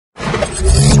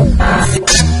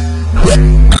Welcome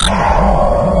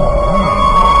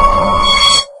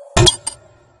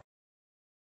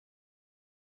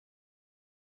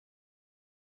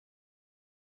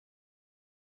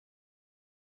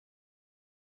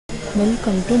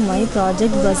to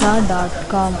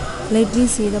myprojectbazaar.com. Let me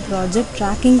see the project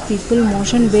tracking people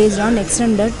motion based on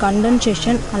extended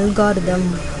condensation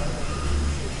algorithm.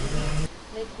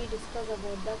 Let me discuss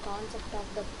about the concept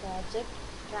of the project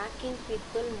tracking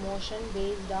people motion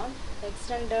based on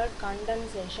extended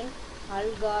condensation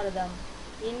algorithm.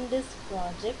 In this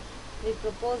project, we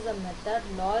propose the method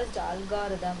Loist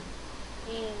algorithm.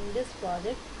 In this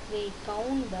project, we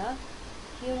count the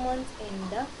humans in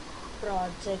the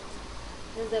project.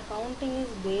 The counting is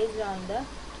based on the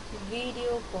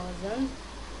video persons.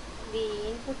 We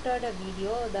inputted a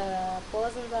video, the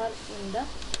persons are in the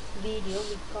video.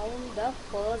 We count the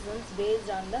persons based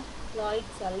on the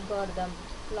Loist's algorithm.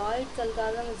 Loist's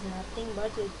algorithm is nothing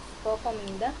but it's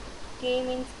performing the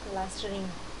k-means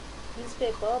clustering. This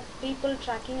paper, people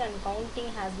tracking and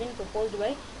counting has been proposed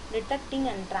by detecting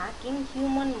and tracking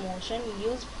human motion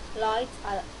used Loist's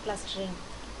clustering.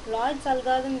 Loist's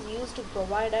algorithm is used to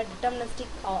provide a deterministic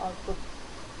output.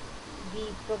 We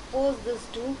propose this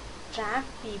to track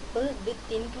people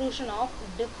with inclusion of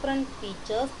different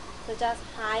features such as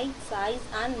height, size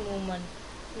and movement.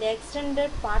 The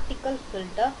extended particle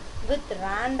filter with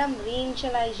random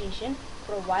reinitialization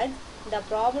provides the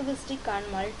probabilistic and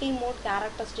multimode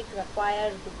characteristic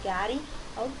required to carry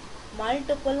out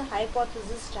multiple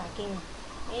hypothesis tracking.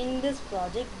 In this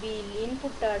project, we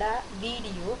inputted a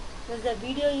video. The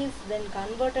video is then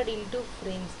converted into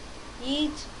frames.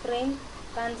 Each frame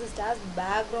consists as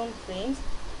background frames.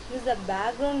 The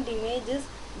background image is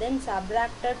then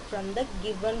subtracted from the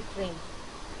given frame.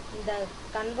 The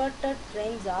converted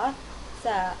frames are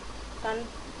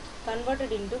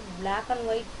converted into black and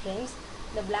white frames.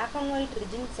 The black and white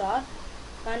regions are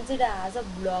considered as a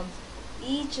blocks.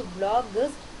 Each block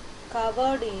is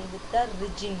covered with a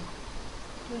region.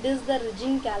 This the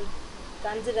region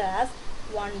considered as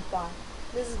one part.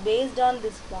 This is based on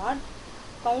this part,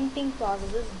 counting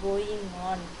process is going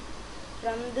on.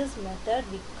 From this method,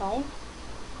 we count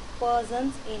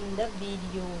persons in the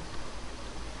video.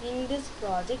 In this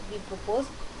project, we propose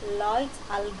Loist's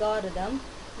algorithm.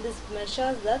 This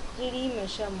measures the 3D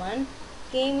measurement.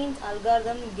 K-means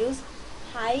algorithm gives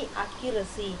high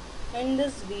accuracy. In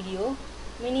this video,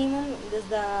 minimum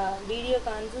the video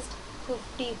consists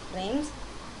 50 frames.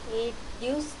 It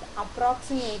gives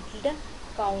approximated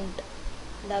count.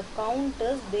 The count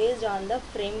is based on the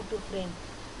frame to frame.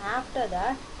 After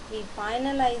that, we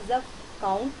finalize the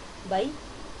count by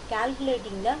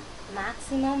calculating the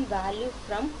maximum value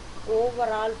from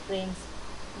overall frames.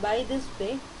 By this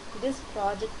way, this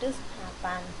project is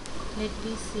happened. Let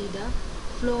me see the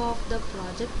flow of the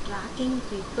project tracking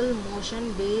people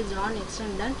motion based on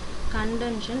extended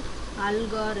condensation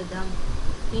algorithm.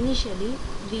 Initially,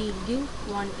 we give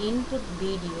one input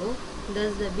video.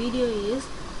 Thus, the video is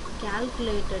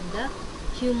calculated the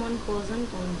human person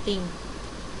counting.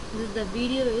 The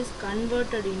video is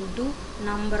converted into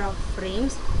number of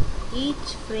frames.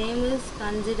 Each frame is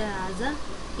considered as an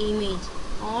image.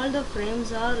 All the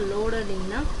frames are loaded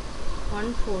in a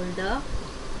one folder.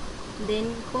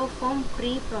 Then perform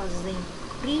pre-processing.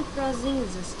 Pre-processing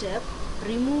is a step.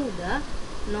 Remove the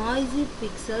noisy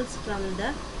pixels from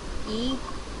the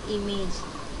image.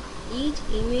 Each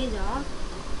image are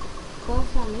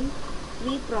performing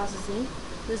pre-processing.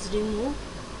 This remove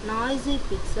noisy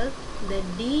pixels. The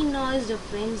denoised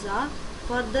frames are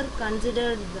further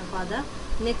considered for the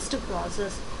next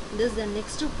process. This the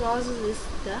next process is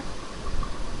the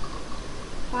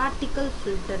particle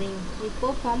filtering. We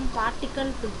perform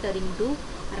particle filtering to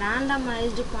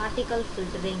randomized particle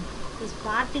filtering. These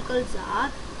particles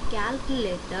are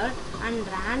calculated and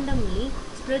randomly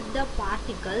split the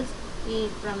particles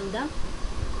from the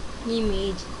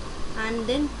image and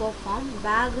then perform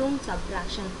background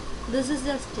subtraction. This is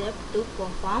the step to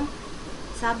perform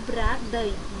subtract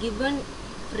the given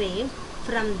frame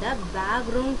from the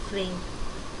background frame.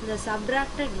 The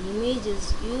subtracted image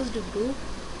is used to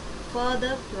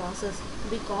further process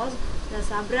because the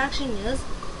subtraction is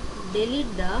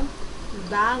delete the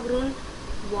background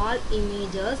wall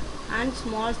images and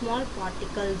small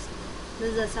particles.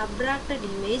 The subtracted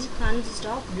image consists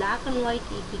of black and white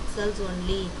pixels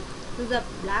only. The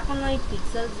black and white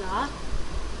pixels are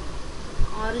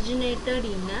originated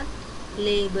in a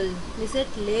label. We set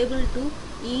label to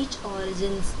each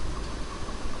origins.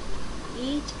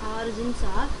 Each origins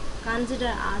are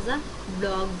considered as a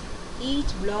block.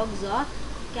 Each blocks are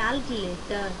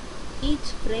calculated.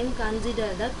 Each frame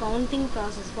consider the counting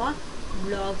process for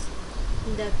blocks.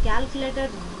 The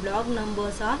calculated block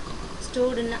numbers are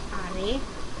stored in an array.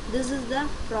 This is the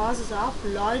process of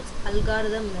Lloyd's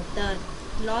algorithm method.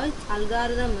 Lloyd's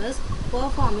algorithm is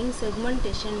performing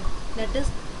segmentation, that is,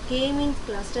 k-means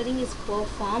clustering is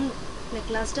performed. The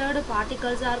clustered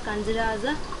particles are considered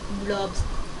as blobs.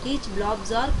 Each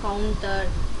blobs are counted.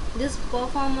 This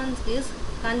performance is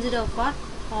considered for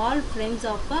all frames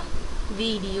of a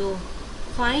video.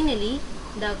 Finally,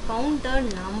 the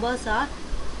counted numbers are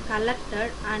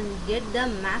collected and get the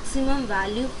maximum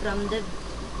value from the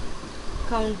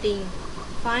counting.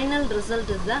 Final result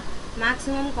is the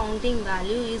maximum counting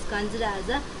value is considered as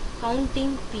a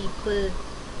counting people.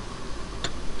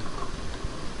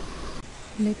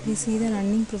 Let me see the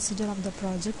running procedure of the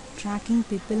project. Tracking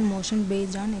people motion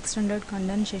based on extended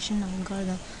condensation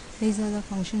algorithm. These are the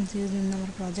functions used in our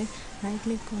project. Right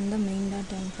click on the main.m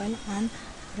file and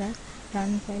press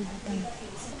run file button.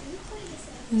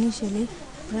 Initially,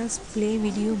 press play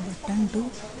video button to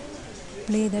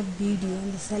play the video.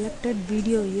 The selected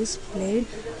video is played.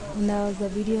 Now the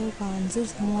video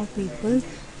consists more people.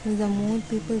 The more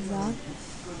people are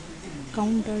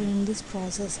counted in this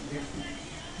process.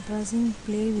 Pressing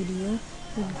play video,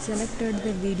 it selected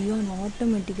the video and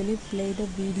automatically play the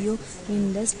video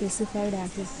in the specified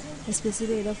axis.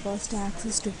 Specify the first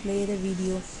axis to play the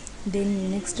video.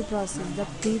 Then next process, the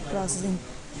pre-processing.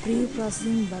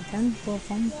 Pre-processing button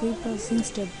perform pre-processing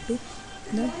step to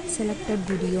the selected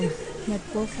video. That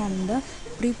perform the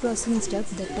pre-processing step,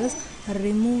 that is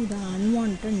remove the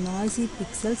unwanted noisy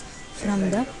pixels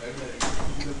from the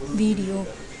video.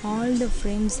 All the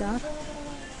frames are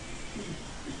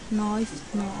noise,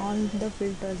 all the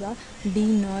filters are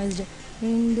denoised.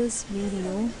 In this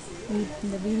video,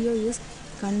 the video is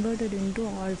converted into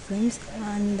all frames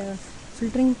and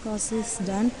filtering process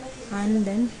done, and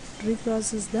then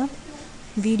reprocess the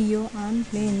video and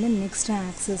play in the next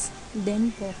axis.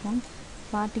 Then perform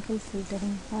particle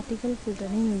filtering. Particle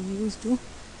filtering is used to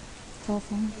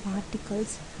perform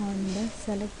particles on the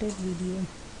selected video.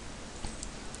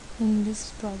 In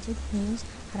this project, we use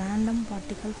random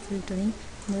particle filtering.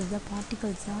 Thus the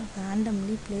particles are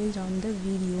randomly placed on the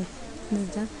video.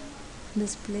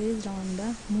 This placed on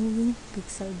the moving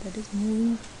pixel, that is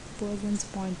moving person's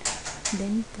point.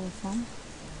 Then perform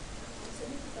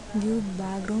view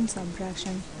background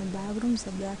subtraction. The background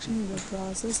subtraction is a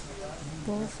process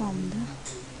perform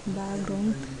the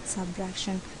background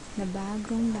subtraction. The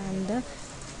background and the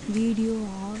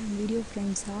video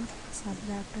frames are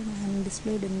subtracted and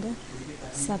displayed in the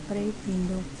separate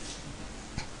window.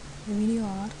 The video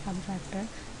are subtracted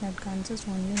that consists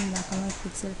only in black and white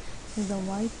pixel. If the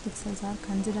white pixels are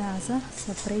considered as a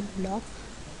separate block,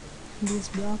 these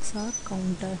blocks are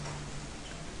counted.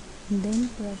 Then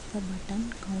press the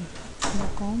button count. The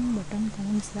count button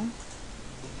counts the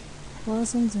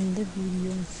persons in the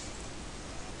video.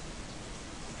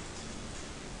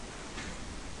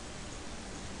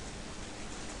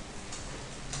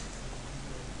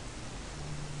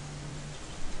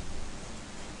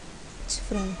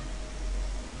 Frame.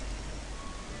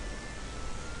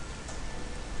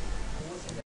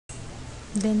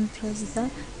 Then press the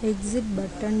exit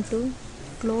button to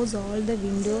close all the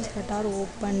windows that are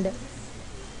opened.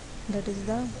 That is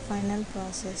the final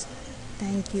process.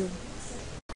 Thank you.